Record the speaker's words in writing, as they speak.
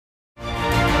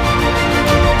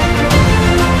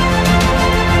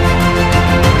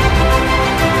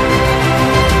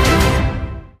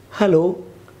Hello,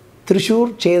 Thrissur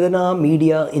ചേതന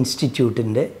media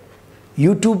ഇൻസ്റ്റിറ്റ്യൂട്ടിൻ്റെ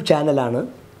YouTube ചാനലാണ്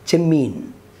ചെമ്മീൻ.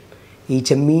 ഈ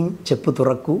ചെമ്മീൻ ചെപ്പ്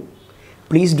തുറക്കൂ.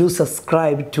 Please do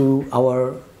subscribe to our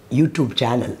YouTube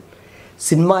channel.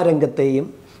 Cinema രംഗത്തെയും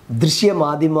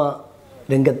ദൃശ്യമാധ്യമ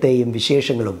രംഗത്തെയും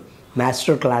വിശേഷങ്ങളും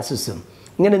മാസ്റ്റർ ക്ലാസ്സസും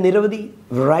ഇങ്ങനെ നിരവധി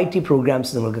വെറൈറ്റി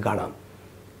പ്രോഗ്രാംസ് നിങ്ങൾക്ക് കാണാം.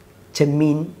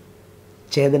 ചെമ്മീൻ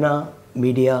ചേതന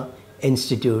media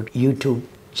institute YouTube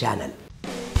channel.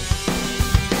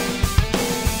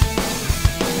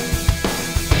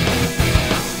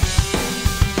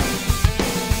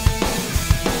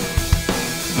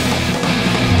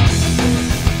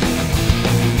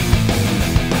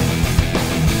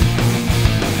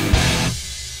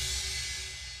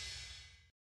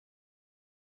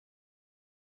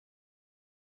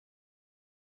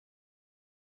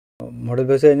 Model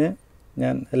bus കഴിഞ്ഞ്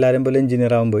ഞാൻ എല്ലാവരും പോലെ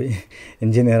എഞ്ചിനീയറാകാൻ പോയി.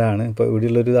 എഞ്ചിനീയറാണ്. ഇപ്പോൾ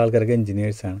ഇവിടെയുള്ളൊരു ആൾക്കാരൊക്കെ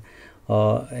എഞ്ചിനീയേഴ്സാണ്.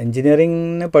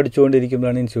 എഞ്ചിനീയറിങ്ങിന്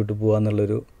പഠിച്ചുകൊണ്ടിരിക്കുമ്പോഴാണ് ഇൻസ്റ്റിറ്റ്യൂട്ടിൽ പോകുക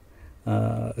എന്നുള്ളൊരു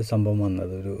സംഭവം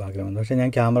വന്നത്, ഒരു ആഗ്രഹം വന്നത്. പക്ഷേ ഞാൻ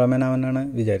ക്യാമറാമാൻ ആവാനാണ്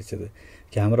വിചാരിച്ചത്.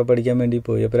 ക്യാമറ പഠിക്കാൻ വേണ്ടി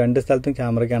പോയി. അപ്പോൾ 2 സ്ഥലത്തും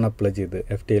ക്യാമറയ്ക്കാണ് അപ്ലൈ ചെയ്തത്,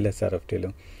 FTL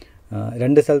SRFTയിലും.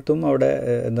 2 സ്ഥലത്തും അവിടെ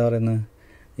എന്താ പറയുന്നത്,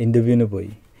 ഇൻ്റർവ്യൂവിന്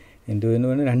പോയി. ഇൻ്റർവ്യൂവിന്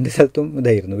വേണ്ടി 2 സ്ഥലത്തും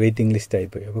ഇതായിരുന്നു, വെയിറ്റിംഗ്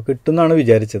ലിസ്റ്റായിപ്പോയി. അപ്പോൾ കിട്ടുമെന്നാണ്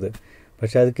വിചാരിച്ചത്,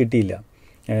 പക്ഷേ അത് കിട്ടിയില്ല.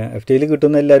 FTയിൽ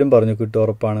കിട്ടുമെന്ന് എല്ലാവരും പറഞ്ഞു, കിട്ടും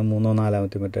ഉറപ്പാണ്, 3-ഓ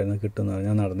 4-മത്തെ മറ്റായിരുന്നു കിട്ടുമെന്ന് പറഞ്ഞു.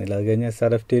 ഞാൻ നടന്നില്ല. അത് കഴിഞ്ഞ്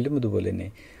SRFTയിലും ഇതുപോലെ തന്നെ.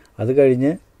 അത്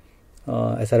കഴിഞ്ഞ്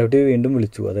SRFT വീണ്ടും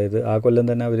വിളിച്ചു. അതായത് ആ കൊല്ലം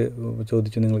തന്നെ അവർ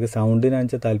ചോദിച്ചു, നിങ്ങൾക്ക്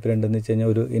സൗണ്ടിനാണെന്ന് വെച്ചാൽ താല്പര്യം ഉണ്ടെന്ന് വെച്ച്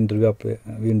കഴിഞ്ഞാൽ ഒരു ഇൻ്റർവ്യൂ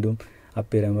വീണ്ടും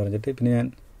അപ്പിയർ ചെയ്യാൻ പറഞ്ഞിട്ട് പിന്നെ ഞാൻ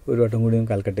ഒരു വട്ടം കൂടിയും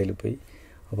കൽക്കട്ടയിൽ പോയി.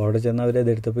 അപ്പോൾ അവിടെ ചെന്ന് അവർ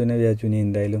അതെടുത്തപ്പോൾ പിന്നെ വിചാരിച്ചു, ഇനി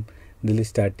എന്തായാലും ഇതിൽ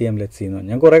സ്റ്റാർട്ട് ചെയ്യാൻ ലെറ്റ്സ് ചെയ്യുന്നു.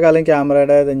 ഞാൻ കുറേ കാലം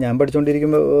ക്യാമറയുടെ ഞാൻ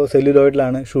പഠിച്ചുകൊണ്ടിരിക്കുമ്പോൾ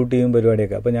സെല്ലുലോയിഡിലാണ് ഷൂട്ട് ചെയ്യും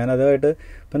പരിപാടിയൊക്കെ. അപ്പോൾ ഞാൻ അതുമായിട്ട്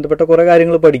ബന്ധപ്പെട്ട കുറേ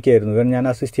കാര്യങ്ങൾ പഠിക്കുമായിരുന്നു. കാരണം ഞാൻ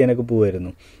അസിസ്റ്റ് ചെയ്യാനൊക്കെ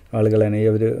പോകുമായിരുന്നു ആളുകളെ.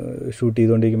 അവർ ഷൂട്ട്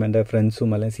ചെയ്തുകൊണ്ടിരിക്കുമ്പോൾ എൻ്റെ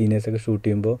ഫ്രണ്ട്സും അല്ലെങ്കിൽ സീനിയേഴ്സൊക്കെ ഷൂട്ട്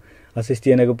ചെയ്യുമ്പോൾ അസിസ്റ്റ്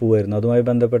ചെയ്യാനൊക്കെ പോകുമായിരുന്നു. അതുമായി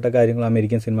ബന്ധപ്പെട്ട കാര്യങ്ങൾ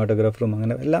അമേരിക്കൻ സിനിമാറ്റോഗ്രാഫറും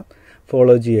അങ്ങനെ എല്ലാം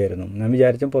ഫോളോ ചെയ്യുമായിരുന്നു. ഞാൻ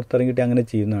വിചാരിച്ചും പുറത്തിറങ്ങിയിട്ട് അങ്ങനെ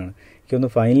ചെയ്യുന്നതാണ്. എനിക്കൊന്ന്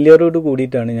ഫൈനൽ ഇയറോട്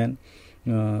കൂടിയിട്ടാണ് ഞാൻ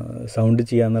സൗണ്ട്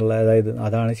ചെയ്യാന്നുള്ള, അതായത്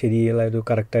അതാണ് ശരിയുള്ള ഒരു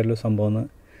കറക്റ്റായിട്ടുള്ള സംഭവം എന്ന്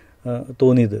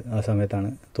തോന്നിയത്. ആ സമയത്താണ്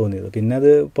തോന്നിയത്. പിന്നെ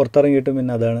അത് പുറത്തിറങ്ങിയിട്ടും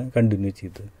പിന്നെ അതാണ് കണ്ടിന്യൂ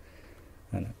ചെയ്തത്.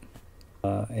 അങ്ങനെ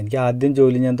എനിക്ക് ആദ്യം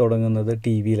ജോലി ഞാൻ തുടങ്ങുന്നത്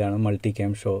TV-യിലാണ്. മൾട്ടി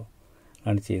ക്യാം ഷോ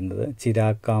ആണ് ചെയ്യുന്നത്.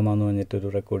 ചിരാഗ് കാമ എന്ന് പറഞ്ഞിട്ടൊരു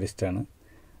റെക്കോർഡിസ്റ്റാണ്.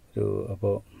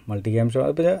 അപ്പോൾ മൾട്ടി ക്യാം ഷോ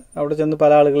ഇപ്പോൾ അവിടെ ചെന്ന്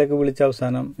പല ആളുകളെയൊക്കെ വിളിച്ച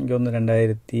അവസാനം എനിക്ക് തോന്നുന്നു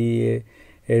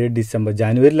 2007 ഡിസംബർ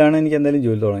ജനുവരിയിലാണ് എനിക്ക് എന്തായാലും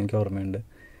ജോലി തുടങ്ങി, എനിക്ക് ഓർമ്മയുണ്ട്.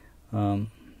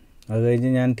 അത്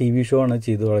കഴിഞ്ഞ് ഞാൻ TV ഷോ ആണ്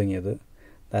ചെയ്തു തുടങ്ങിയത്.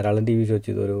 ധാരാളം TV ഷോ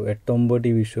ചെയ്തു. ഒരു 8-9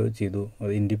 TV ഷോ ചെയ്തു. അത്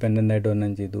ഇൻഡിപെൻഡൻ്റ് ആയിട്ട് തന്നെ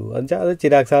ചെയ്തു. അത്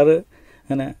ചിരാഗ് സാറ്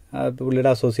അങ്ങനെ പുള്ളിയുടെ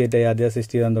അസോസിയേറ്റായി ആദ്യം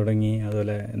അസിസ്റ്റ് ചെയ്യാൻ തുടങ്ങി.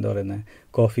 അതുപോലെ എന്താ പറയുന്നത്,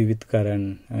 കോഫി വിത്ത് കരൺ,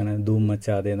 അങ്ങനെ ധൂം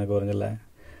മച്ചാതെ എന്നൊക്കെ പറഞ്ഞുള്ള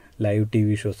ലൈവ്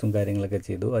TV ഷോസും കാര്യങ്ങളൊക്കെ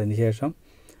ചെയ്തു. അതിനുശേഷം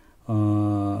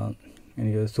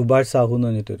എനിക്ക് സുഭാഷ് സാഹു എന്ന്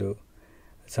പറഞ്ഞിട്ടൊരു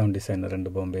സൗണ്ട് ഡിസൈനർ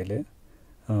ഉണ്ട് ബോംബെയിൽ.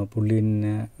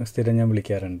 പുള്ളീനെ സ്ഥിരം ഞാൻ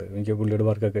വിളിക്കാറുണ്ട്. എനിക്ക് പുള്ളിയുടെ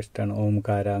വർക്കൊക്കെ ഇഷ്ടമാണ്.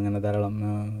 ഓംകാര, അങ്ങനെ ധാരാളം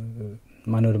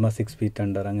മനോരമ 6 feet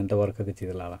under അങ്ങനത്തെ വർക്കൊക്കെ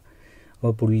ചെയ്തുള്ള ആളാണ്.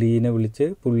 അപ്പോൾ പുള്ളീനെ വിളിച്ച്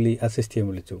പുള്ളി അസിസ്റ്റ് ചെയ്യാൻ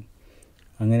വിളിച്ചു.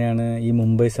 അങ്ങനെയാണ് ഈ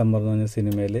മുംബൈ സമ്മർ എന്ന് പറഞ്ഞ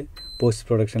സിനിമയിൽ പോസ്റ്റ്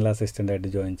പ്രൊഡക്ഷനിൽ അസിസ്റ്റൻ്റായിട്ട്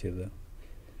ജോയിൻ ചെയ്തത്.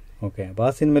 ഓക്കെ. അപ്പോൾ ആ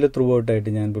സിനിമയിൽ ത്രൂ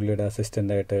ഔട്ടായിട്ട് ഞാൻ പുള്ളിയുടെ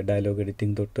അസിസ്റ്റൻ്റായിട്ട് ഡയലോഗ്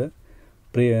എഡിറ്റിംഗ് തൊട്ട്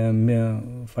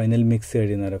ഫൈനൽ മിക്സ്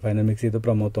കഴിയുന്നവരെ, ഫൈനൽ മിക്സ് ചെയ്ത്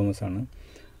പ്രമോദ് തോമസ് ആണ്.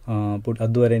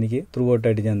 അതുവരെ എനിക്ക് ത്രൂ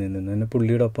ഔട്ടായിട്ട് ഞാൻ നിന്നിരുന്നു. പിന്നെ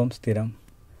പുള്ളിയുടെ ഒപ്പം സ്ഥിരം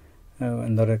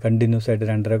എന്താ പറയുക, കണ്ടിന്യൂസ് ആയിട്ട്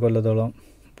 2.5 കൊല്ലത്തോളം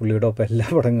പുള്ളിയുടെ ഒപ്പം എല്ലാ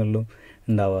പടങ്ങളിലും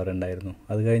ഉണ്ടാവാറുണ്ടായിരുന്നു.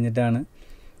 അത് കഴിഞ്ഞിട്ടാണ്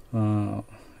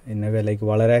എന്നെ വിലയ്ക്ക്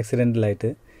വളരെ ആക്സിഡൻ്റലായിട്ട്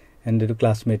എൻ്റെ ഒരു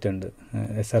ക്ലാസ്മേറ്റ് ഉണ്ട്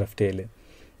SRFTയിൽ,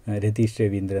 രതീഷ്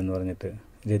രവീന്ദ്രൻ എന്ന് പറഞ്ഞിട്ട്.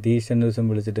 രതീഷ് എന്ന ദിവസം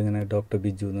വിളിച്ചിട്ട് ഇങ്ങനെ ഡോക്ടർ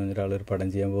ബിജു എന്ന് പറഞ്ഞൊരാളൊരു പടം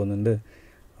ചെയ്യാൻ പോകുന്നുണ്ട്,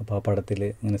 അപ്പോൾ ആ പടത്തിൽ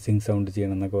ഇങ്ങനെ സിങ് സൗണ്ട്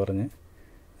ചെയ്യണം എന്നൊക്കെ പറഞ്ഞ്,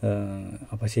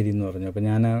 അപ്പോൾ ശരിയെന്ന് പറഞ്ഞു. അപ്പോൾ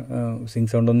ഞാൻ സിങ്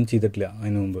സൗണ്ടൊന്നും ചെയ്തിട്ടില്ല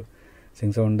അതിന് മുമ്പ്.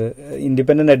 സിങ് സൗണ്ട്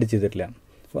ഇൻഡിപെൻഡൻ്റ് ആയിട്ട് ചെയ്തിട്ടില്ല,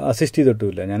 അസിസ്റ്റ്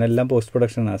ചെയ്തിട്ടുമില്ല. ഞാനെല്ലാം പോസ്റ്റ്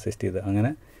പ്രൊഡക്ഷനാണ് അസിസ്റ്റ് ചെയ്തത്.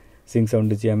 അങ്ങനെ സിങ്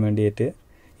സൗണ്ട് ചെയ്യാൻ വേണ്ടിയിട്ട്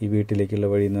ഈ വീട്ടിലേക്കുള്ള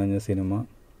വഴി എന്ന് പറഞ്ഞ സിനിമ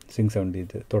സിങ് സൗണ്ട്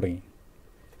ചെയ്ത് തുടങ്ങി.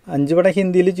 5 പടം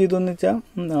ഹിന്ദിയിൽ ചെയ്തു എന്ന് വെച്ചാൽ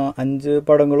 5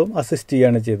 പടങ്ങളും അസിസ്റ്റ്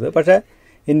ചെയ്യാണ് ചെയ്തത്. പക്ഷേ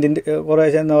ഇന്ത്യൻ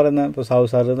കുറേശ്ശെ എന്താ പറയുന്നത്, ഇപ്പോൾ സാഹു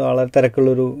സാറ് വളരെ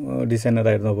തിരക്കുള്ളൊരു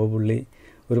ഡിസൈനറായിരുന്നു. അപ്പോൾ പുള്ളി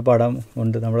ഒരു പടം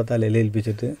കൊണ്ട് നമ്മുടെ തലയിൽ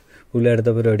ഏൽപ്പിച്ചിട്ട് പുള്ളി അടുത്ത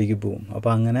പരിപാടിക്ക് പോകും.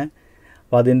 അപ്പോൾ അങ്ങനെ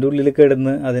അതിൻ്റെ ഉള്ളിൽ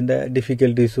കിടന്ന് അതിൻ്റെ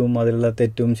ഡിഫിക്കൽട്ടീസും അതിലുള്ള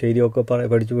തെറ്റും ശരിയും ഒക്കെ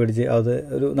പഠിച്ച് അത്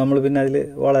നമ്മൾ പിന്നെ അതിൽ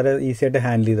വളരെ ഈസി ആയിട്ട്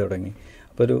ഹാൻഡിൽ ചെയ്ത് തുടങ്ങി.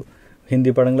 അപ്പോൾ ഒരു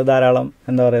ഹിന്ദി പടങ്ങൾ ധാരാളം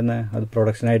എന്താ പറയുന്നത്, അത്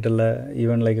പ്രൊഡക്ഷനായിട്ടുള്ള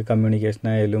ഈവൻ ലൈക്ക് കമ്മ്യൂണിക്കേഷൻ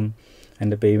ആയാലും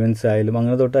അതിൻ്റെ പേയ്മെൻറ്റ്സ് ആയാലും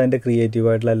അങ്ങനെ തൊട്ട് അതിൻ്റെ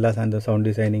ക്രിയേറ്റീവായിട്ടുള്ള എല്ലാ സാധനവും, സൗണ്ട്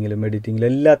ഡിസൈനിങ്ങിലും എഡിറ്റിങ്ങിലും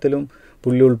എല്ലാത്തിലും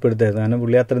പുള്ളി ഉൾപ്പെടുത്തായിരുന്നു. കാരണം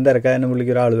പുള്ളി അത്രയും തിരക്കാരനും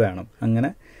പുള്ളിക്ക് ഒരാൾ വേണം. അങ്ങനെ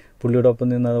പുള്ളിയുടെ ഒപ്പം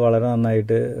നിന്ന് അത് വളരെ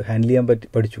നന്നായിട്ട് ഹാൻഡിൽ ചെയ്യാൻ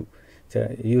പഠിച്ചു.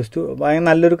 ഭയങ്കര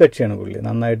നല്ലൊരു കക്ഷിയാണ് പുള്ളി,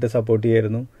 നന്നായിട്ട് സപ്പോർട്ട്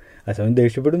ചെയ്യായിരുന്നു. ആ സമയം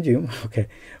ദേഷ്യപ്പെടും ചെയ്യും. ഓക്കെ.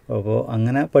 അപ്പോൾ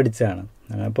അങ്ങനെ പഠിച്ചതാണ്.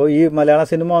 അപ്പോൾ ഈ മലയാള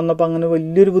സിനിമ വന്നപ്പോൾ അങ്ങനെ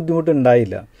വലിയൊരു ബുദ്ധിമുട്ട്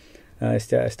ഉണ്ടായില്ല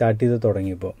സ്റ്റാർട്ട് ചെയ്ത്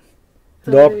തുടങ്ങിയപ്പോൾ.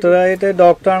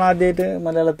 ഡോക്ടറാണ് ആദ്യമായിട്ട്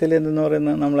മലയാളത്തിൽ എന്തെന്ന്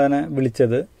പറയുന്നത് നമ്മളതിനെ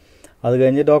വിളിച്ചത്. അത്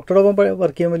കഴിഞ്ഞ് ഡോക്ടറോടൊപ്പം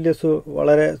വർക്ക് ചെയ്യാൻ വലിയ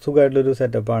വളരെ സുഖമായിട്ടുള്ളൊരു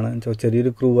സെറ്റപ്പാണ്.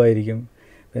 ചെറിയൊരു ക്രൂ ആയിരിക്കും,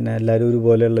 പിന്നെ എല്ലാവരും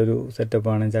ഒരുപോലെയുള്ളൊരു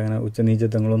സെറ്റപ്പാണ്. അങ്ങനെ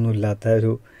ഉച്ചനീചത്വങ്ങളൊന്നും ഇല്ലാത്ത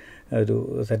ഒരു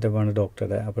സെറ്റപ്പാണ്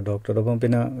ഡോക്ടറുടെ. അപ്പോൾ ഡോക്ടറോടൊപ്പം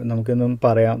പിന്നെ നമുക്കൊന്നും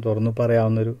തുറന്ന്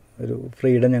പറയാവുന്നൊരു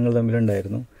ഫ്രീഡം ഞങ്ങൾ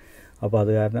തമ്മിലുണ്ടായിരുന്നു. അപ്പോൾ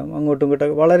അത് കാരണം അങ്ങോട്ടും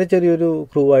ഇങ്ങോട്ടൊക്കെ വളരെ ചെറിയൊരു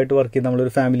ക്രൂ ആയിട്ട് വർക്ക് ചെയ്ത്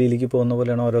നമ്മളൊരു ഫാമിലിയിലേക്ക് പോകുന്ന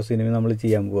പോലെയാണ് ഓരോ സിനിമയും നമ്മൾ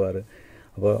ചെയ്യാൻ പോകാറ്.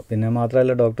 അപ്പോൾ പിന്നെ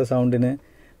മാത്രമല്ല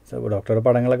ഡോക്ടറുടെ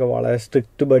പടങ്ങളൊക്കെ വളരെ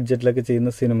സ്ട്രിക്റ്റ് ബഡ്ജറ്റിലൊക്കെ ചെയ്യുന്ന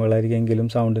സിനിമകളായിരിക്കുമെങ്കിലും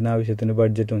സൗണ്ടിന് ആവശ്യത്തിന്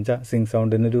ബഡ്ജറ്റും സിംഗ്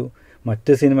സൗണ്ടിനൊരു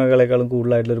മറ്റ് സിനിമകളെക്കാളും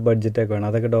കൂടുതലായിട്ടുള്ളൊരു ബഡ്ജറ്റൊക്കെ വേണം.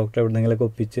 അതൊക്കെ ഡോക്ടർ എവിടെയെങ്കിലൊക്കെ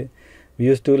ഒപ്പിച്ച് we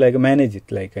use to manage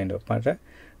it kind of. പക്ഷേ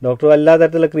ഡോക്ടർ എല്ലാ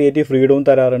തരത്തിലുള്ള ക്രിയേറ്റീവ് ഫ്രീഡവും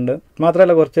തരാറുണ്ട്.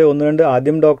 മാത്രമല്ല കുറച്ച്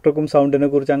ആദ്യം ഡോക്ടർക്കും സൗണ്ടിനെ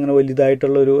കുറിച്ച് അങ്ങനെ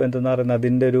വലുതായിട്ടുള്ളൊരു എന്തെന്ന് പറയുന്നത്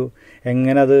അതിൻ്റെ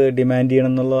എങ്ങനെ അത് ഡിമാൻഡ്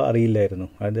ചെയ്യണം എന്നുള്ളത് അറിയില്ലായിരുന്നു.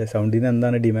 അത് സൗണ്ടിന്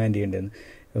എന്താണ് ഡിമാൻഡ് ചെയ്യേണ്ടതെന്ന്.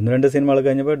 1-2 സിനിമകൾ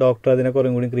കഴിഞ്ഞപ്പോൾ ഡോക്ടർ അതിനെ കുറേ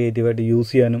കൂടി ക്രിയേറ്റീവായിട്ട്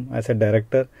യൂസ് ചെയ്യാനും ആസ് എ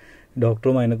ഡയറക്ടർ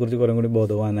ഡോക്ടറും അതിനെക്കുറിച്ച് കുറേ കൂടി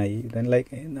ബോധവാനായി.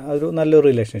 അതൊരു നല്ലൊരു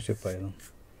റിലേഷൻഷിപ്പായിരുന്നു.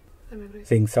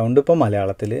 സിംഗ് സൗണ്ട് ഇപ്പോൾ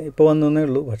മലയാളത്തിൽ ഇപ്പോൾ വന്നേ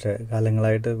ഉള്ളൂ. പക്ഷേ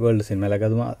കാലങ്ങളായിട്ട് വേൾഡ് സിനിമയിലൊക്കെ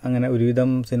അത് അങ്ങനെ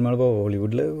ഒരുവിധം സിനിമകൾ ഇപ്പോൾ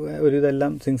ഹോളിവുഡിൽ ഒരുവിധം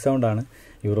എല്ലാം സിംഗ് സൗണ്ടാണ്.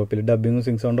 യൂറോപ്പിൽ ഡബ്ബിങ്ങും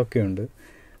സിംഗ് സൗണ്ടൊക്കെ ഉണ്ട്.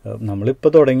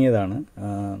 നമ്മളിപ്പോൾ തുടങ്ങിയതാണ്.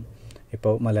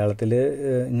 ഇപ്പോൾ മലയാളത്തിൽ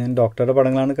ഞാൻ ഡോക്ടറുടെ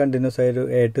പടങ്ങളാണ് കണ്ടിന്യൂസ് ആയിട്ട്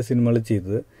 8 സിനിമകൾ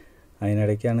ചെയ്തത്.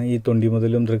 അതിനിടയ്ക്കാണ് ഈ 20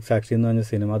 മുതലും ദൃക്സാക്ഷി എന്ന് പറഞ്ഞ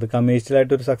സിനിമ. അത്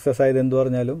കമേഴ്ഷ്യലായിട്ടൊരു സക്സസ് ആയത് എന്ത്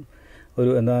പറഞ്ഞാലും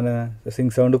എന്താ പറയുക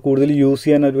സിംഗ് സൗണ്ട് കൂടുതൽ യൂസ്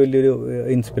ചെയ്യാൻ ഒരു വലിയൊരു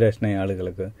ഇൻസ്പിറേഷനായി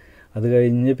ആളുകൾക്ക്. അത്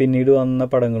കഴിഞ്ഞ് പിന്നീട് വന്ന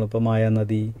പടങ്ങളും ഇപ്പോൾ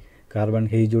മായാനദി, കാർബൺ,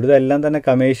 ഹെയ്ജൂഡ് ഇതെല്ലാം തന്നെ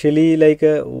കമേഴ്ഷ്യലി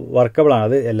വർക്കബിളാണ്.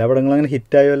 അത് എല്ലാ പടങ്ങളും അങ്ങനെ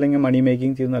ഹിറ്റായോ അല്ലെങ്കിൽ മണി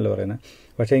മേക്കിംഗ് ചെയ്യുന്നല്ല പറയുന്നത്.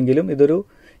 പക്ഷേ എങ്കിലും ഇതൊരു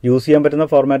യൂസ് ചെയ്യാൻ പറ്റുന്ന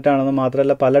ഫോർമാറ്റാണെന്ന്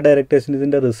മാത്രമല്ല പല ഡയറക്ടേഴ്സിന്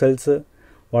ഇതിൻ്റെ റിസൾട്ട്സ്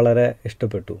വളരെ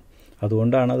ഇഷ്ടപ്പെട്ടു.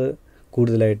 അതുകൊണ്ടാണത്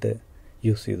കൂടുതലായിട്ട്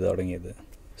യൂസ് ചെയ്ത് തുടങ്ങിയത്.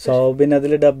 സൗബിൻ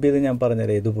അതിൽ ഡബ് ചെയ്ത് ഞാൻ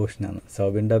പറഞ്ഞുതരാം ഏത് പോർഷനാണ്.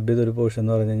 സൗബിൻ ഡബ് ചെയ്തൊരു പോർഷൻ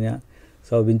എന്ന് പറഞ്ഞു കഴിഞ്ഞാൽ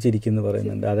സൗബിൻ ചിരിക്കുന്നു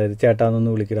പറയുന്നുണ്ട്. അതായത്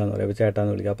ചേട്ടാന്നൊന്ന് വിളിക്കണമെന്ന് പറയും. അപ്പോൾ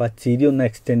ചേട്ടാന്ന് വിളിക്കുക. അപ്പോൾ ആ ചിരി ഒന്ന്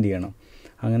എക്സ്റ്റെൻഡ് ചെയ്യണം.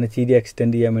 അങ്ങനെ ചിരി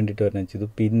എക്സ്റ്റെൻഡ് ചെയ്യാൻ വേണ്ടിയിട്ട് ഒരെണ്ണം ചെയ്തു.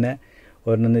 പിന്നെ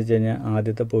ഒരെണ്ണം വെച്ച് കഴിഞ്ഞാൽ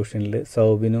ആദ്യത്തെ പോർഷനിൽ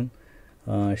സൗബിനും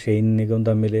ഷെയ്നിക്കും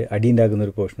തമ്മിൽ അടി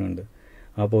ഉണ്ടാക്കുന്നൊരു പോർഷനുണ്ട്.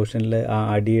 ആ പോർഷനിൽ ആ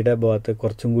അടിയുടെ ഭാഗത്ത്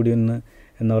കുറച്ചും കൂടി എന്താ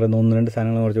പറയുക 1-2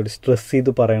 സാധനങ്ങൾ കുറച്ചുകൂടി സ്ട്രെസ്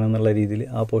ചെയ്ത് പറയണം എന്നുള്ള രീതിയിൽ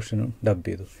ആ പോർഷനും ഡബ്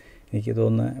ചെയ്തു. എനിക്ക്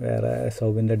തോന്നുന്നത് വേറെ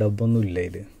സൗബിൻ്റെ ഡബ്ബൊന്നും ഇല്ല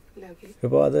ഇതിൽ.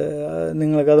 ഇപ്പോൾ അത്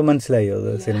നിങ്ങൾക്കത് മനസ്സിലായോ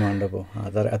അത് സിനിമ കണ്ടപ്പോൾ?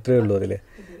 അത്രയേ ഉള്ളൂ അതിൽ.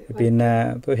 പിന്നെ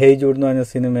ഇപ്പോൾ ഹെയ്ജൂഡ് എന്ന് പറഞ്ഞ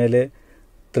സിനിമയിൽ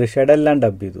തൃഷയുടെ എല്ലാം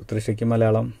ഡബ് ചെയ്തു. തൃഷയ്ക്ക്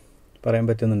മലയാളം പറയാൻ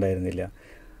പറ്റുന്നുണ്ടായിരുന്നില്ല.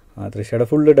 തൃഷയുടെ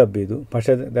ഫുള്ള് ഡബ് ചെയ്തു.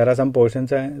 പക്ഷേ വേറെ സം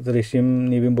പോർഷൻസ് തൃശ്ശിയും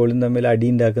നിവിൻ പോളിയും തമ്മിൽ അടി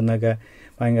ഉണ്ടാക്കുന്നതൊക്കെ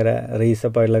ഭയങ്കര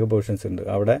റീസപ്പ് ആയിട്ടുള്ള പോർഷൻസ് ഉണ്ട്.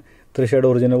 അവിടെ തൃഷയുടെ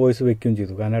ഒറിജിനൽ വോയിസ് വെക്കുകയും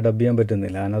ചെയ്തു. കാരണം ഡബ് ചെയ്യാൻ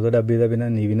പറ്റുന്നില്ല. ഞാനത് ഡബ് ചെയ്താൽ പിന്നെ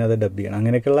നിവിൻ അത് ഡബ് ചെയ്യണം.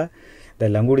 അങ്ങനെയൊക്കെയുള്ള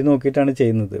ഇതെല്ലാം കൂടി നോക്കിയിട്ടാണ്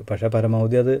ചെയ്യുന്നത്. പക്ഷേ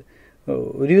പരമാവധി അത്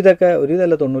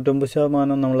ഒരുവിധമല്ല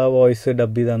 99% നമ്മൾ ആ വോയിസ്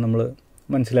ഡബ് ചെയ്താൽ നമ്മൾ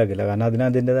മനസ്സിലാക്കില്ല. കാരണം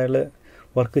അതിൻ്റേതായുള്ള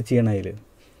വർക്ക് ചെയ്യണം. അതിൽ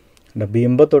ഡബ്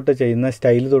ചെയ്യുമ്പോൾ തൊട്ട് ചെയ്യുന്ന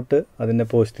സ്റ്റൈൽ തൊട്ട് അതിൻ്റെ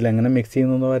പോസ്റ്റിൽ എങ്ങനെ മിക്സ്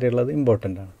ചെയ്യുന്നു വരെയുള്ളത്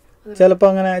ഇമ്പോർട്ടൻ്റ് ആണ്. ചിലപ്പോൾ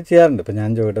അങ്ങനെ ചെയ്യാറുണ്ട്. ഇപ്പോൾ ഞാൻ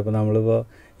ചോദിക്കട്ടെ, ഇപ്പോൾ നമ്മളിപ്പോൾ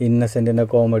ഇന്നസെൻറ്റിൻ്റെ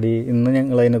കോമഡി ഇന്ന്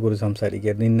ഞങ്ങൾ അതിനെക്കുറിച്ച്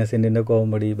സംസാരിക്കുകയായിരുന്നു. ഇന്നസെൻറ്റിൻ്റെ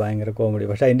കോമഡി ഭയങ്കര കോമഡി.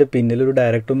 പക്ഷേ അതിൻ്റെ പിന്നിലൊരു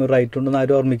ഡയറക്ടറും ഒരു റൈറ്ററും ഉണ്ടെന്ന്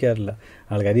ആരും ഓർമ്മിക്കാറില്ല.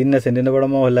 ആൾക്കാർ ഇന്നസെൻറ്റിൻ്റെ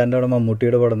പടം മോഹൻലാലിൻ്റെ പടം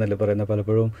മമ്മൂട്ടിയുടെ പടം എന്നല്ലേ പറയുന്നത്.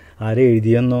 പലപ്പോഴും ആര്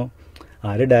എഴുതിയെന്നോ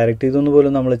ആര് ഡയറക്റ്റ് ചെയ്തെന്ന്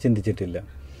പോലും നമ്മൾ ചിന്തിച്ചിട്ടില്ല.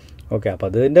 ഓക്കെ, അപ്പോൾ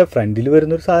അതിൻ്റെ ഫ്രണ്ടിൽ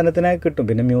വരുന്നൊരു സാധനത്തിനെ കിട്ടും.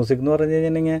 പിന്നെ മ്യൂസിക് എന്ന് പറഞ്ഞു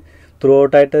കഴിഞ്ഞിട്ടുണ്ടെങ്കിൽ ത്രൂ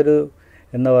ഔട്ടായിട്ടൊരു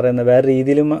എന്താ പറയുന്നത് വേറെ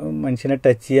രീതിയിൽ മനുഷ്യനെ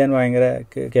ടച്ച് ചെയ്യാൻ ഭയങ്കര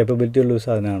കേപ്പബിലിറ്റി ഉള്ളൊരു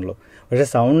സാധനമാണല്ലോ. പക്ഷേ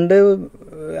സൗണ്ട്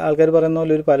ആൾക്കാർ പറയുന്ന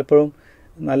പോലെ പലപ്പോഴും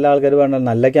നല്ല ആൾക്കാർ പറഞ്ഞാൽ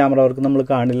നല്ല ക്യാമറ വർക്ക് നമ്മൾ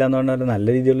കാണില്ല എന്ന് പറഞ്ഞാൽ നല്ല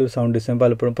രീതിയിലുള്ളൊരു സൗണ്ട് ഡിസൈൻ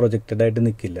പലപ്പോഴും പ്രൊജക്റ്റഡ് ആയിട്ട്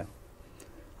നിൽക്കില്ല.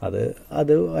 അത്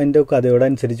അതിൻ്റെ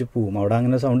കഥയോടനുസരിച്ച് പോവും. അവിടെ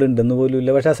അങ്ങനെ സൗണ്ട് ഉണ്ടെന്ന് പോലും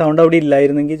ഇല്ല. പക്ഷേ ആ സൗണ്ട് അവിടെ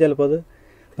ഇല്ലായിരുന്നെങ്കിൽ ചിലപ്പോൾ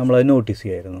നമ്മളത് നോട്ടീസ്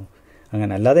ചെയ്യായിരുന്നു.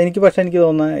 അങ്ങനെ അല്ലാതെ എനിക്ക്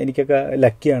തോന്നുന്നത് എനിക്കൊക്കെ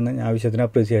ലക്കിയാണ്. ആവശ്യത്തിന്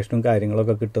അപ്രീസിയേഷനും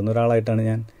കാര്യങ്ങളൊക്കെ കിട്ടുന്ന ഒരാളായിട്ടാണ്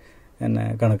ഞാൻ എന്നെ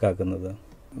കണക്കാക്കുന്നത്.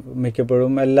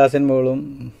 മിക്കപ്പോഴും എല്ലാ സിനിമകളും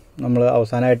നമ്മൾ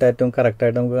അവസാനമായിട്ട് ഏറ്റവും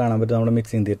കറക്റ്റായിട്ട് നമുക്ക് കാണാൻ പറ്റും നമ്മുടെ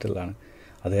മിക്സിങ് തിയേറ്ററിലാണ്.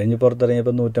 അത് കഴിഞ്ഞ്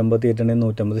പുറത്തിറങ്ങിയപ്പോൾ 150 തിയേറ്റർ ഉണ്ടെങ്കിൽ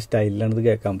 150 സ്റ്റൈലിലാണ് ഇത്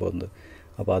കേൾക്കാൻ പോകുന്നത്.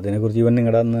 അപ്പോൾ അതിനെക്കുറിച്ച് ഇവൻ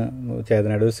നിങ്ങളുടെ അന്ന്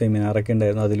ചേതനയുടെ ഒരു സെമിനാറൊക്കെ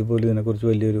ഉണ്ടായിരുന്നു. അതിൽ പോലും ഇതിനെക്കുറിച്ച്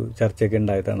വലിയൊരു ചർച്ചയൊക്കെ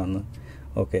ഉണ്ടായതാണ് അന്ന്.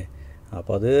 ഓക്കെ,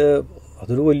 അപ്പോൾ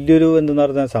അതൊരു വലിയൊരു എന്തെന്ന്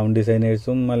പറഞ്ഞാൽ സൗണ്ട്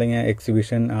ഡിസൈനേഴ്സും അല്ലെങ്കിൽ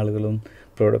എക്സിബിഷൻ ആളുകളും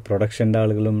പ്രൊഡക്ഷൻ്റെ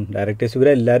ആളുകളും ഡയറക്ടേഴ്സ്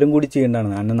ഇവരെല്ലാവരും കൂടി ചെയ്യേണ്ടതാണ്.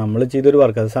 കാരണം നമ്മൾ ചെയ്തൊരു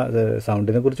വർക്ക് അത്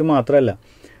സൗണ്ടിനെ കുറിച്ച് മാത്രമല്ല,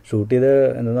 ഷൂട്ട് ചെയ്ത്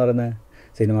എന്താണെന്ന് പറയുന്നത്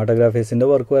സിനിമാറ്റോഗ്രാഫേഴ്സിൻ്റെ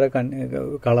വർക്ക് വരെ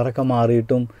കളറൊക്കെ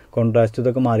മാറിയിട്ടും കോൺട്രാസ്റ്റ്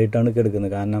ഇതൊക്കെ മാറിയിട്ടാണ്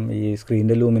എടുക്കുന്നത്. കാരണം ഈ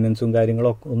സ്ക്രീനിൻ്റെ ലൂമിനൻസും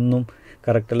കാര്യങ്ങളൊക്കെ ഒന്നും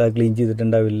കറക്റ്റല്ല, ക്ലീൻ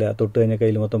ചെയ്തിട്ടുണ്ടാവില്ല, തൊട്ട് കഴിഞ്ഞാൽ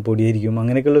കയ്യിൽ മൊത്തം പൊടിയായിരിക്കും.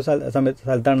 അങ്ങനെയൊക്കെയുള്ള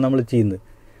സ്ഥലത്താണ് നമ്മൾ ചെയ്യുന്നത്.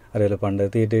 അറിയാലോ, പണ്ട്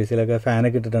തിയേറ്റേഴ്സിലൊക്കെ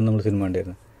ഫാനൊക്കെ ഇട്ടിട്ടാണ് നമ്മൾ സിനിമ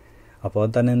ഉണ്ടായിരുന്നത്. അപ്പോൾ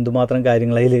തന്നെ എന്തുമാത്രം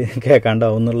കാര്യങ്ങൾ അതിൽ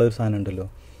കേൾക്കാണ്ടാവും എന്നുള്ളൊരു സാധനം ഉണ്ടല്ലോ.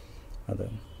 അത്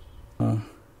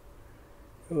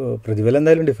പ്രതിഫലം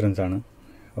എന്തായാലും ഡിഫറൻസ് ആണ്.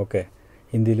 ഓക്കെ,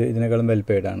 ഹിന്ദിയിൽ ഇതിനേക്കാളും വെൽ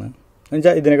പെയ്ഡാണ്.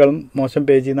 എന്നുവെച്ചാൽ ഇതിനേക്കാളും മോശം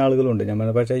പേ ചെയ്യുന്ന ആളുകളുണ്ട്. ഞാൻ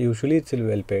പറഞ്ഞത് പക്ഷേ usually it's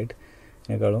well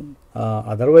paid. േക്കാളും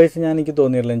otherwise എനിക്ക്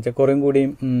തോന്നിയിട്ടില്ല. എന്ന് വെച്ചാൽ കുറേം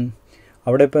കൂടിയും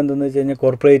അവിടെ ഇപ്പോൾ എന്തെന്ന് വെച്ച് കഴിഞ്ഞാൽ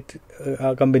കോർപ്പറേറ്റ്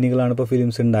കമ്പനികളാണ് ഇപ്പോൾ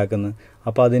ഫിലിംസ് ഉണ്ടാക്കുന്നത്.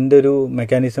 അപ്പോൾ അതിൻ്റെ ഒരു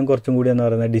മെക്കാനിസം കുറച്ചും കൂടി എന്ന്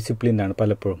പറയുന്നത് ഡിസിപ്ലിനാണ്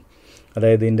പലപ്പോഴും.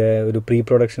 അതായത് ഇതിൻ്റെ ഒരു പ്രീ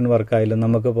പ്രൊഡക്ഷൻ വർക്കായാലും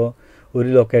നമുക്കിപ്പോൾ ഒരു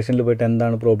ലൊക്കേഷനിൽ പോയിട്ട്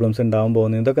എന്താണ് പ്രോബ്ലംസ് ഉണ്ടാകാൻ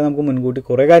പോകുന്നത് ഇതൊക്കെ നമുക്ക് മുൻകൂട്ടി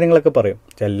കുറേ കാര്യങ്ങളൊക്കെ പറയും.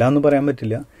 എല്ലാം ഒന്നും പറയാൻ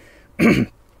പറ്റില്ല.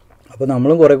 അപ്പോൾ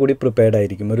നമ്മളും കുറേ കൂടി പ്രിപ്പയർഡ്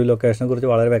ആയിരിക്കും. ഒരു ലൊക്കേഷനെ കുറിച്ച്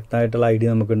വളരെ വ്യക്തമായിട്ടുള്ള ഐഡിയ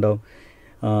നമുക്കുണ്ടാവും.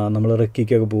 നമ്മൾ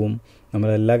റെക്കിക്കൊക്കെ പോവും.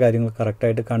 നമ്മളെല്ലാ കാര്യങ്ങളും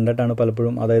കറക്റ്റായിട്ട് കണ്ടിട്ടാണ്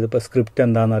പലപ്പോഴും, അതായത് ഇപ്പോൾ സ്ക്രിപ്റ്റ്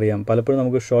എന്താണെന്നറിയാം. പലപ്പോഴും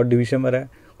നമുക്ക് ഷോർട്ട് ഡിവിഷൻ വരെ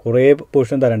കുറേ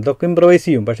പോർഷൻ തരാൻ, ഇതൊക്കെ ഇമ്പ്രവൈസ്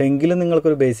ചെയ്യും. പക്ഷേ എങ്കിലും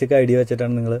നിങ്ങൾക്കൊരു ബേസിക് ഐഡിയ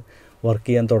വെച്ചിട്ടാണ് നിങ്ങൾ വർക്ക്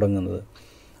ചെയ്യാൻ തുടങ്ങുന്നത്.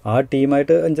 ആ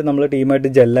ടീമായിട്ട് വെച്ചാൽ നമ്മൾ ടീമായിട്ട്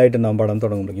ജെല്ലായിട്ടുണ്ടാകും പടം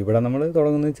തുടങ്ങുമ്പോൾ. ഇവിടെ നമ്മൾ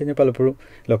തുടങ്ങുന്നത് വെച്ച് കഴിഞ്ഞാൽ പലപ്പോഴും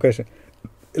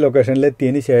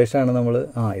ലൊക്കേഷനിലെത്തിയതിന് ശേഷമാണ് നമ്മൾ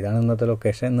ഇതാണ് ഇന്നത്തെ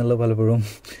ലൊക്കേഷൻ എന്നുള്ളത് പലപ്പോഴും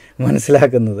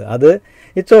മനസ്സിലാക്കുന്നത്. അത്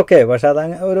ഇറ്റ്സ് ഓക്കെ. പക്ഷെ അത്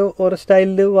ഒരു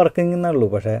സ്റ്റൈലിൽ വർക്കിംഗ് എന്നുള്ളൂ.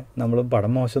 പക്ഷേ നമ്മൾ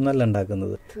പടം മോശമൊന്നുമല്ല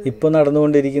ഉണ്ടാക്കുന്നത്. ഇപ്പോൾ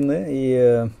നടന്നുകൊണ്ടിരിക്കുന്നത് ഈ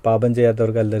പാപം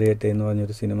ചെയ്യാത്തവർക്ക് അല്ലറിയേറ്റെ എന്ന്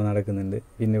പറഞ്ഞൊരു സിനിമ നടക്കുന്നുണ്ട്.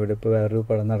 പിന്നെ ഇവിടെ ഇപ്പോൾ വേറൊരു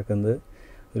പടം നടക്കുന്നത്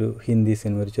ഒരു ഹിന്ദി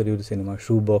സിനിമ, ഒരു ചെറിയൊരു സിനിമ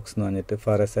ഷൂ ബോക്സ് എന്ന് പറഞ്ഞിട്ട്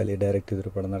ഫാറസ് അലി ഡയറക്റ്റ്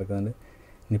ചെയ്തൊരു പടം നടക്കുന്നുണ്ട്.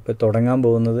 ഇനിയിപ്പോൾ തുടങ്ങാൻ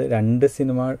പോകുന്നത് 2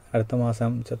 സിനിമ അടുത്ത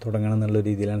മാസം തുടങ്ങണം എന്നുള്ള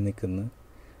രീതിയിലാണ് നിൽക്കുന്നത്.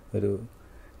 ഒരു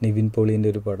നിവിൻ പോളിൻ്റെ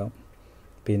ഒരു പടം,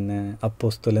 പിന്നെ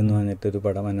അപ്പോസ്തലൻ എന്ന് പറഞ്ഞിട്ടൊരു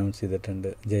പടം അനൗൺസ് ചെയ്തിട്ടുണ്ട്.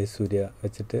 ജയസൂര്യ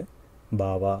വെച്ചിട്ട്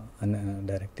ബാവ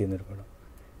ഡയറക്റ്റ് ചെയ്യുന്നൊരു പടം.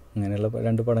 അങ്ങനെയുള്ള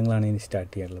 2 പടങ്ങളാണ് ഇനി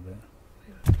സ്റ്റാർട്ട് ചെയ്യാനുള്ളത്.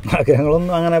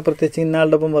 ആഗ്രഹങ്ങളൊന്നും അങ്ങനെ പ്രത്യേകിച്ച്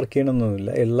ഇന്നാളുടെ ഒപ്പം വർക്ക്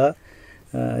ചെയ്യണമെന്നൊന്നുമില്ല. എല്ലാ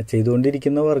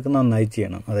ചെയ്തുകൊണ്ടിരിക്കുന്ന വർക്ക് നന്നായി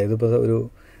ചെയ്യണം. അതായത് ഇപ്പോൾ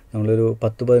നമ്മളൊരു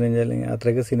 10-15 അല്ലെങ്കിൽ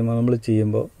അത്രയൊക്കെ സിനിമ നമ്മൾ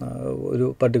ചെയ്യുമ്പോൾ ഒരു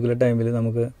പർട്ടിക്കുലർ ടൈമിൽ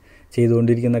നമുക്ക്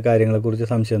ചെയ്തുകൊണ്ടിരിക്കുന്ന കാര്യങ്ങളെക്കുറിച്ച്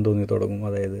സംശയം തോന്നി തുടങ്ങും.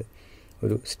 അതായത്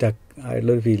ഒരു സ്റ്റക്ക്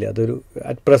ആയിട്ടുള്ളൊരു ഫീൽ. അതൊരു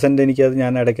അറ്റ് പ്രസൻറ്റ് എനിക്കത്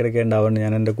ഞാൻ ഇടയ്ക്കിടയ്ക്ക് ഉണ്ടാവുന്നുണ്ട്.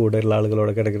 ഞാൻ എൻ്റെ കൂടെയുള്ള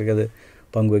ആളുകളോടൊക്കെ ഇടയ്ക്കിടയ്ക്ക് അത്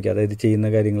പങ്കുവയ്ക്കുക. അതായത് ചെയ്യുന്ന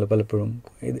കാര്യങ്ങൾ പലപ്പോഴും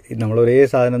നമ്മൾ ഒരേ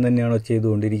സാധനം തന്നെയാണോ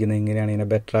ചെയ്തുകൊണ്ടിരിക്കുന്നത്, എങ്ങനെയാണ് ഇതിനെ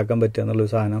ബെറ്റർ ആക്കാൻ പറ്റുക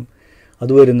എന്നുള്ളൊരു സാധനം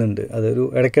അത് വരുന്നുണ്ട്. അതൊരു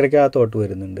ഇടയ്ക്കിടയ്ക്ക് ആ തോട്ട്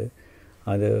വരുന്നുണ്ട്.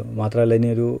 അത് മാത്രമല്ല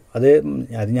അത്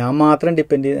ഞാൻ മാത്രം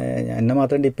എന്നെ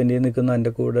മാത്രം ഡിപ്പെൻഡ് ചെയ്ത് നിൽക്കുന്ന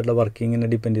എൻ്റെ കൂടെയുള്ള വർക്കിങ്ങിനെ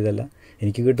ഡിപ്പെൻഡ് ചെയ്തല്ല,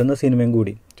 എനിക്ക് കിട്ടുന്ന സിനിമയും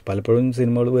കൂടി. പലപ്പോഴും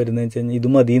സിനിമകൾ വരുന്നതെന്ന് വെച്ച് കഴിഞ്ഞാൽ ഇത്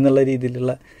മതി എന്നുള്ള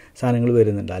രീതിയിലുള്ള സാധനങ്ങൾ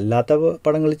വരുന്നുണ്ട്. അല്ലാത്ത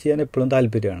പടങ്ങൾ ചെയ്യാൻ എപ്പോഴും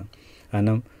താല്പര്യമാണ്.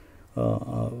 കാരണം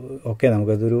ഓക്കെ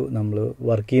നമ്മൾ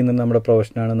വർക്ക് ചെയ്യുന്നത് നമ്മുടെ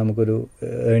പ്രൊഫഷനാണ്, നമുക്കൊരു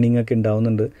ഏണിംഗ് ഒക്കെ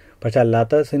ഉണ്ടാവുന്നുണ്ട്. പക്ഷെ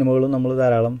അല്ലാത്ത സിനിമകളും നമ്മൾ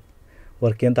ധാരാളം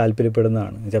വർക്ക് ചെയ്യാൻ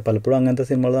താല്പര്യപ്പെടുന്നതാണ്. എന്നുവെച്ചാൽ പലപ്പോഴും അങ്ങനത്തെ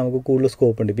സിനിമകൾ നമുക്ക് കൂടുതൽ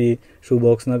സ്കോപ്പ് ഉണ്ട്. ഇപ്പോൾ ഈ ഷൂ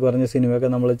ബോക്സ് എന്നൊക്കെ പറഞ്ഞ സിനിമയൊക്കെ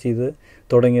നമ്മൾ ചെയ്ത്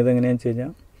തുടങ്ങിയത് എങ്ങനെയാണെന്ന് വെച്ച്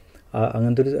കഴിഞ്ഞാൽ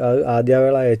അങ്ങനത്തെ ഒരു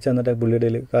ആദ്യവേള അയച്ചു തന്നിട്ട് പുള്ളിയുടെ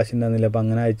കാശുണ്ടാകുന്നില്ല. അപ്പോൾ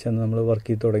അങ്ങനെ അയച്ചു തന്ന് നമ്മൾ വർക്ക്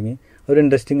ചെയ്ത് തുടങ്ങി. ഒരു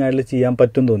ഇൻട്രസ്റ്റിംഗ് ആയിട്ട് ചെയ്യാൻ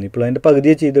പറ്റും തോന്നി. ഇപ്പോൾ അതിൻ്റെ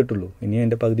പകുതിയേ ചെയ്തിട്ടുള്ളൂ, ഇനി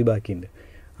അതിൻ്റെ പകുതി ബാക്കിയുണ്ട്.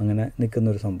 അങ്ങനെ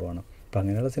നിൽക്കുന്നൊരു സംഭവമാണ്. അപ്പോൾ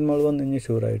അങ്ങനെയുള്ള സിനിമകൾ വന്നു കഴിഞ്ഞാൽ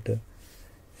ഷുവറായിട്ട്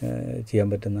ചെയ്യാൻ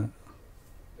പറ്റുന്ന.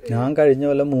 ഞാൻ കഴിഞ്ഞ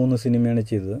കൊല്ലം 3 സിനിമയാണ്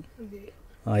ചെയ്തത്.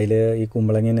 അതിൽ ഈ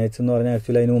കുമ്പളങ്ങി നൈറ്റ്സ് എന്ന് പറഞ്ഞാൽ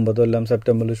ആക്ച്വലി അതിന് മുമ്പത്തെ കൊല്ലം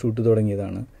സെപ്റ്റംബറിൽ ഷൂട്ട്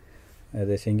തുടങ്ങിയതാണ്.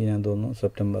 ഏകദേശം എനിക്ക് ഞാൻ തോന്നുന്നു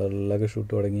സെപ്റ്റംബറിലൊക്കെ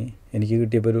ഷൂട്ട് തുടങ്ങി. എനിക്ക്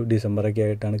കിട്ടിയപ്പോൾ ഒരു ഡിസംബറൊക്കെ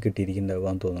ആയിട്ടാണ്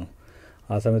കിട്ടിയിരിക്കുന്നുണ്ടാവുകയെന്ന് തോന്നുന്നു.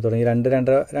 ആ സമയത്ത് തുടങ്ങി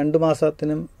 2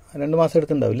 മാസം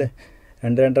എടുത്തുണ്ടാവും അല്ലേ.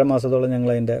 2-2.5 മാസത്തോളം ഞങ്ങൾ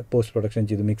അതിൻ്റെ പോസ്റ്റ് പ്രൊഡക്ഷൻ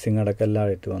ചെയ്തു. മിക്സിങ് അടക്കം എല്ലാം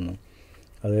ആയിട്ട് വന്നു.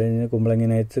 അത് കഴിഞ്ഞ് കുമ്പളങ്ങി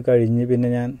നൈറ്റ്സ് കഴിഞ്ഞ് പിന്നെ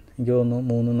എനിക്ക് തോന്നുന്നു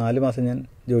 3-4 മാസം ഞാൻ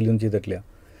ജോലിയൊന്നും ചെയ്തിട്ടില്ല.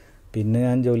 പിന്നെ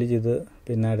ഞാൻ ജോലി ചെയ്ത്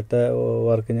പിന്നെ അടുത്ത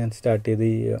വർക്ക് ഞാൻ സ്റ്റാർട്ട് ചെയ്ത്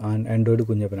ഈ ആൻഡ്രോയിഡ്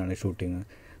കുഞ്ഞപ്പനാണ് ഷൂട്ടിങ്.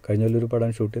 കഴിഞ്ഞ ഒരു പടം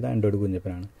ഷൂട്ട് ചെയ്ത് ആൻഡ്രോയിഡ്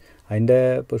കുഞ്ഞപ്പനാണ്. അതിൻ്റെ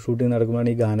ഇപ്പോൾ ഷൂട്ടിങ്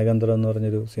നടക്കുമ്പോഴാണ് ഈ ഗാനഗന്ധർവം എന്ന്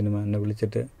പറഞ്ഞൊരു സിനിമ എന്നെ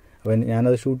വിളിച്ചിട്ട്, അപ്പോൾ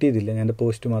ഞാനത് ഷൂട്ട് ചെയ്തില്ല, ഞാൻ എൻ്റെ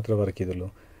പോസ്റ്റ് മാത്രമേ വർക്ക് ചെയ്തുള്ളൂ.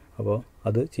 അപ്പോൾ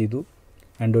അത് ചെയ്തു.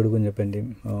 ആൻഡ്രോയിഡ് കുഞ്ഞപ്പൻ്റെയും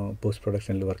പോസ്റ്റ്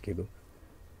പ്രൊഡക്ഷനിൽ വർക്ക് ചെയ്തു.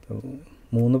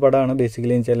 3 പടമാണ്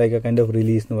basically like kind of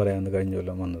release എന്ന് പറയാമെന്ന് കഴിഞ്ഞ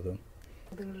കൊല്ലം വന്നത്.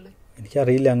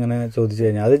 എനിക്കറിയില്ല അങ്ങനെ ചോദിച്ചു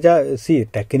കഴിഞ്ഞാൽ. അത്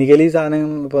ടെക്നിക്കലി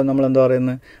സാധനം ഇപ്പോൾ നമ്മളെന്താ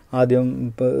പറയുന്നത്, ആദ്യം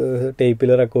ഇപ്പോൾ ടേപ്പിൽ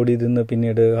റെക്കോർഡ് ചെയ്തിരുന്ന്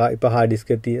പിന്നീട് ഇപ്പോൾ ഹാർഡ്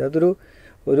ഡിസ്ക് എത്തി.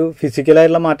 ഒരു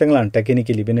ഫിസിക്കലായിട്ടുള്ള മാറ്റങ്ങളാണ്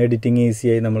ടെക്നിക്കലി. പിന്നെ എഡിറ്റിംഗ്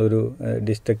ഈസിയായി, നമ്മളൊരു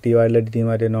ഡിസ്ട്രക്റ്റീവ് ആയിട്ടുള്ള എഡിറ്റിംഗ്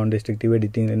മാറ്റി non destructive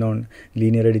editing, non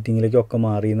linear എഡിറ്റിങ്ങിലേക്കൊക്കെ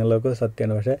മാറി എന്നുള്ളതൊക്കെ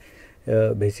സത്യമാണ്. പക്ഷേ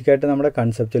ബേസിക്കായിട്ട് നമ്മുടെ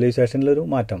കൺസെപ്ച്വലൈസേഷനിലൊരു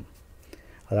മാറ്റം,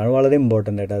 അതാണ് വളരെ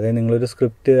ഇമ്പോർട്ടൻ്റ് ആയിട്ട്. അതായത് നിങ്ങളൊരു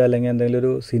സ്ക്രിപ്റ്റ് അല്ലെങ്കിൽ എന്തെങ്കിലും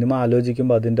ഒരു സിനിമ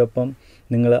ആലോചിക്കുമ്പോൾ അതിൻ്റെ ഒപ്പം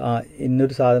നിങ്ങൾ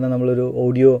ഇന്നൊരു സാധനം നമ്മളൊരു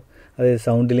ഓഡിയോ, അതായത്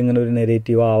സൗണ്ടിൽ ഇങ്ങനെ ഒരു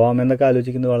നെഗറ്റീവ് ആവാമെന്നൊക്കെ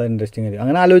ആലോചിക്കുന്നത് വളരെ ഇൻട്രസ്റ്റിംഗ് ആയിരിക്കും.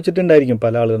 അങ്ങനെ ആലോചിച്ചിട്ടുണ്ടായിരിക്കും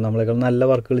പല ആളുകളും. നമ്മളെക്കാൾ നല്ല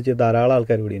വർക്കുകൾ ചെയ്ത് ധാരാളം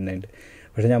ആൾക്കാർ ഇവിടെ ഉണ്ടായിട്ടുണ്ട്.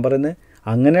 പക്ഷേ ഞാൻ പറയുന്നത്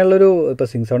അങ്ങനെയുള്ളൊരു ഇപ്പോൾ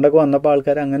സിംഗ് സൗണ്ടൊക്കെ വന്നപ്പോൾ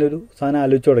ആൾക്കാർ അങ്ങനെ ഒരു സാധനം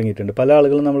ആലോചിച്ച് തുടങ്ങിയിട്ടുണ്ട്. പല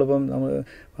ആളുകളും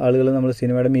നമ്മൾ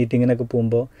സിനിമയുടെ മീറ്റിങ്ങിനൊക്കെ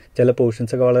പോകുമ്പോൾ ചില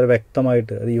പോർഷൻസൊക്കെ വളരെ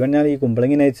വ്യക്തമായിട്ട്, അത് ഈവൻ ഞാൻ ഈ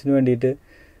കുമ്പളങ്ങി നൈറ്റ്സിന് വേണ്ടിയിട്ട്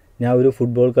ഞാൻ ഒരു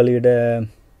ഫുട്ബോൾ കളിയുടെ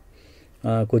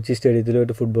കൊച്ചി സ്റ്റേഡിയത്തിൽ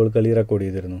ഒരു ഫുട്ബോൾ കളി റെക്കോർഡ്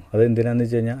ചെയ്തിരുന്നു. അത് എന്തിനാണെന്ന്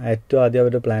വെച്ച് കഴിഞ്ഞാൽ ഏറ്റവും ആദ്യം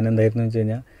അവരുടെ പ്ലാൻ എന്തായിരുന്നു വെച്ച്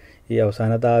കഴിഞ്ഞാൽ ഈ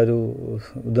അവസാനത്തെ ആ ഒരു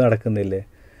ഇത് നടക്കുന്നില്ലേ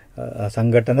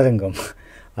സംഘടന രംഗം,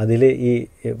 അതിൽ ഈ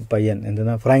പയ്യൻ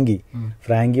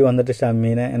ഫ്രാങ്കി വന്നിട്ട്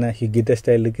ഷമ്മീനെ എന്നെ ഹിഗിത്തെ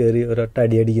സ്റ്റൈലിൽ കയറി ഒരൊറ്റ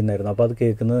അടിയടിക്കുന്നായിരുന്നു. അപ്പോൾ അത്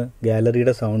കേൾക്കുന്നത്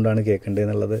ഗാലറിയുടെ സൗണ്ടാണ് കേൾക്കേണ്ടത്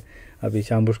എന്നുള്ളത് അപ്പോൾ ഈ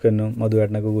ശാംപുഷ്കനും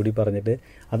മധുവേട്ടനൊക്കെ കൂടി പറഞ്ഞിട്ട്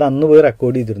അത് അന്ന് പോയി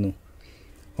റെക്കോർഡ് ചെയ്തിരുന്നു.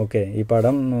 ഓക്കെ, ഈ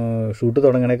പടം ഷൂട്ട്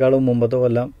തുടങ്ങണേക്കാളും മുമ്പത്തെ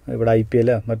കൊല്ലം ഇവിടെ IPL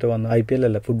മറ്റോ വന്നു, IPL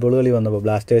അല്ല, ഫുട്ബോൾ കളി വന്നപ്പോൾ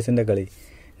ബ്ലാസ്റ്റേഴ്സിൻ്റെ കളി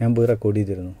ഞാൻ പോയി റെക്കോർഡ്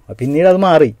ചെയ്തിരുന്നു. പിന്നീട് അത്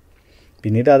മാറി,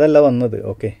 പിന്നീട് അതല്ല വന്നത്.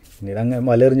 ഓക്കെ, പിന്നീട് അങ്ങനെ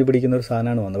മലയെറിഞ്ഞ് പിടിക്കുന്ന ഒരു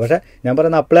സാധനമാണ് വന്നത്. പക്ഷേ ഞാൻ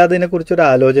പറയുന്നത് അപ്പോഴേ അതിനെക്കുറിച്ചൊരു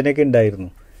ആലോചനയൊക്കെ ഉണ്ടായിരുന്നു,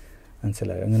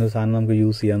 മനസ്സിലായോ, അങ്ങനെ ഒരു സാധനം നമുക്ക്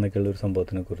യൂസ് ചെയ്യാമെന്നൊക്കെയുള്ള ഒരു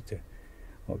സംഭവത്തിനെക്കുറിച്ച്.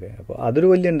 ഓക്കെ, അപ്പോൾ അതൊരു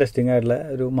വലിയ ഇൻട്രസ്റ്റിംഗ് ആയിട്ടുള്ള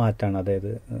ഒരു മാറ്റമാണ്.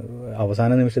 അതായത് അവസാന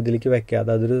നിമിഷത്തിലേക്ക്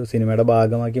വെക്കാതെ അതൊരു സിനിമയുടെ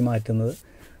ഭാഗമാക്കി മാറ്റുന്നത്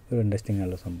ഒരു ഇൻട്രസ്റ്റിംഗ്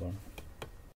ആയിട്ടുള്ള സംഭവമാണ്.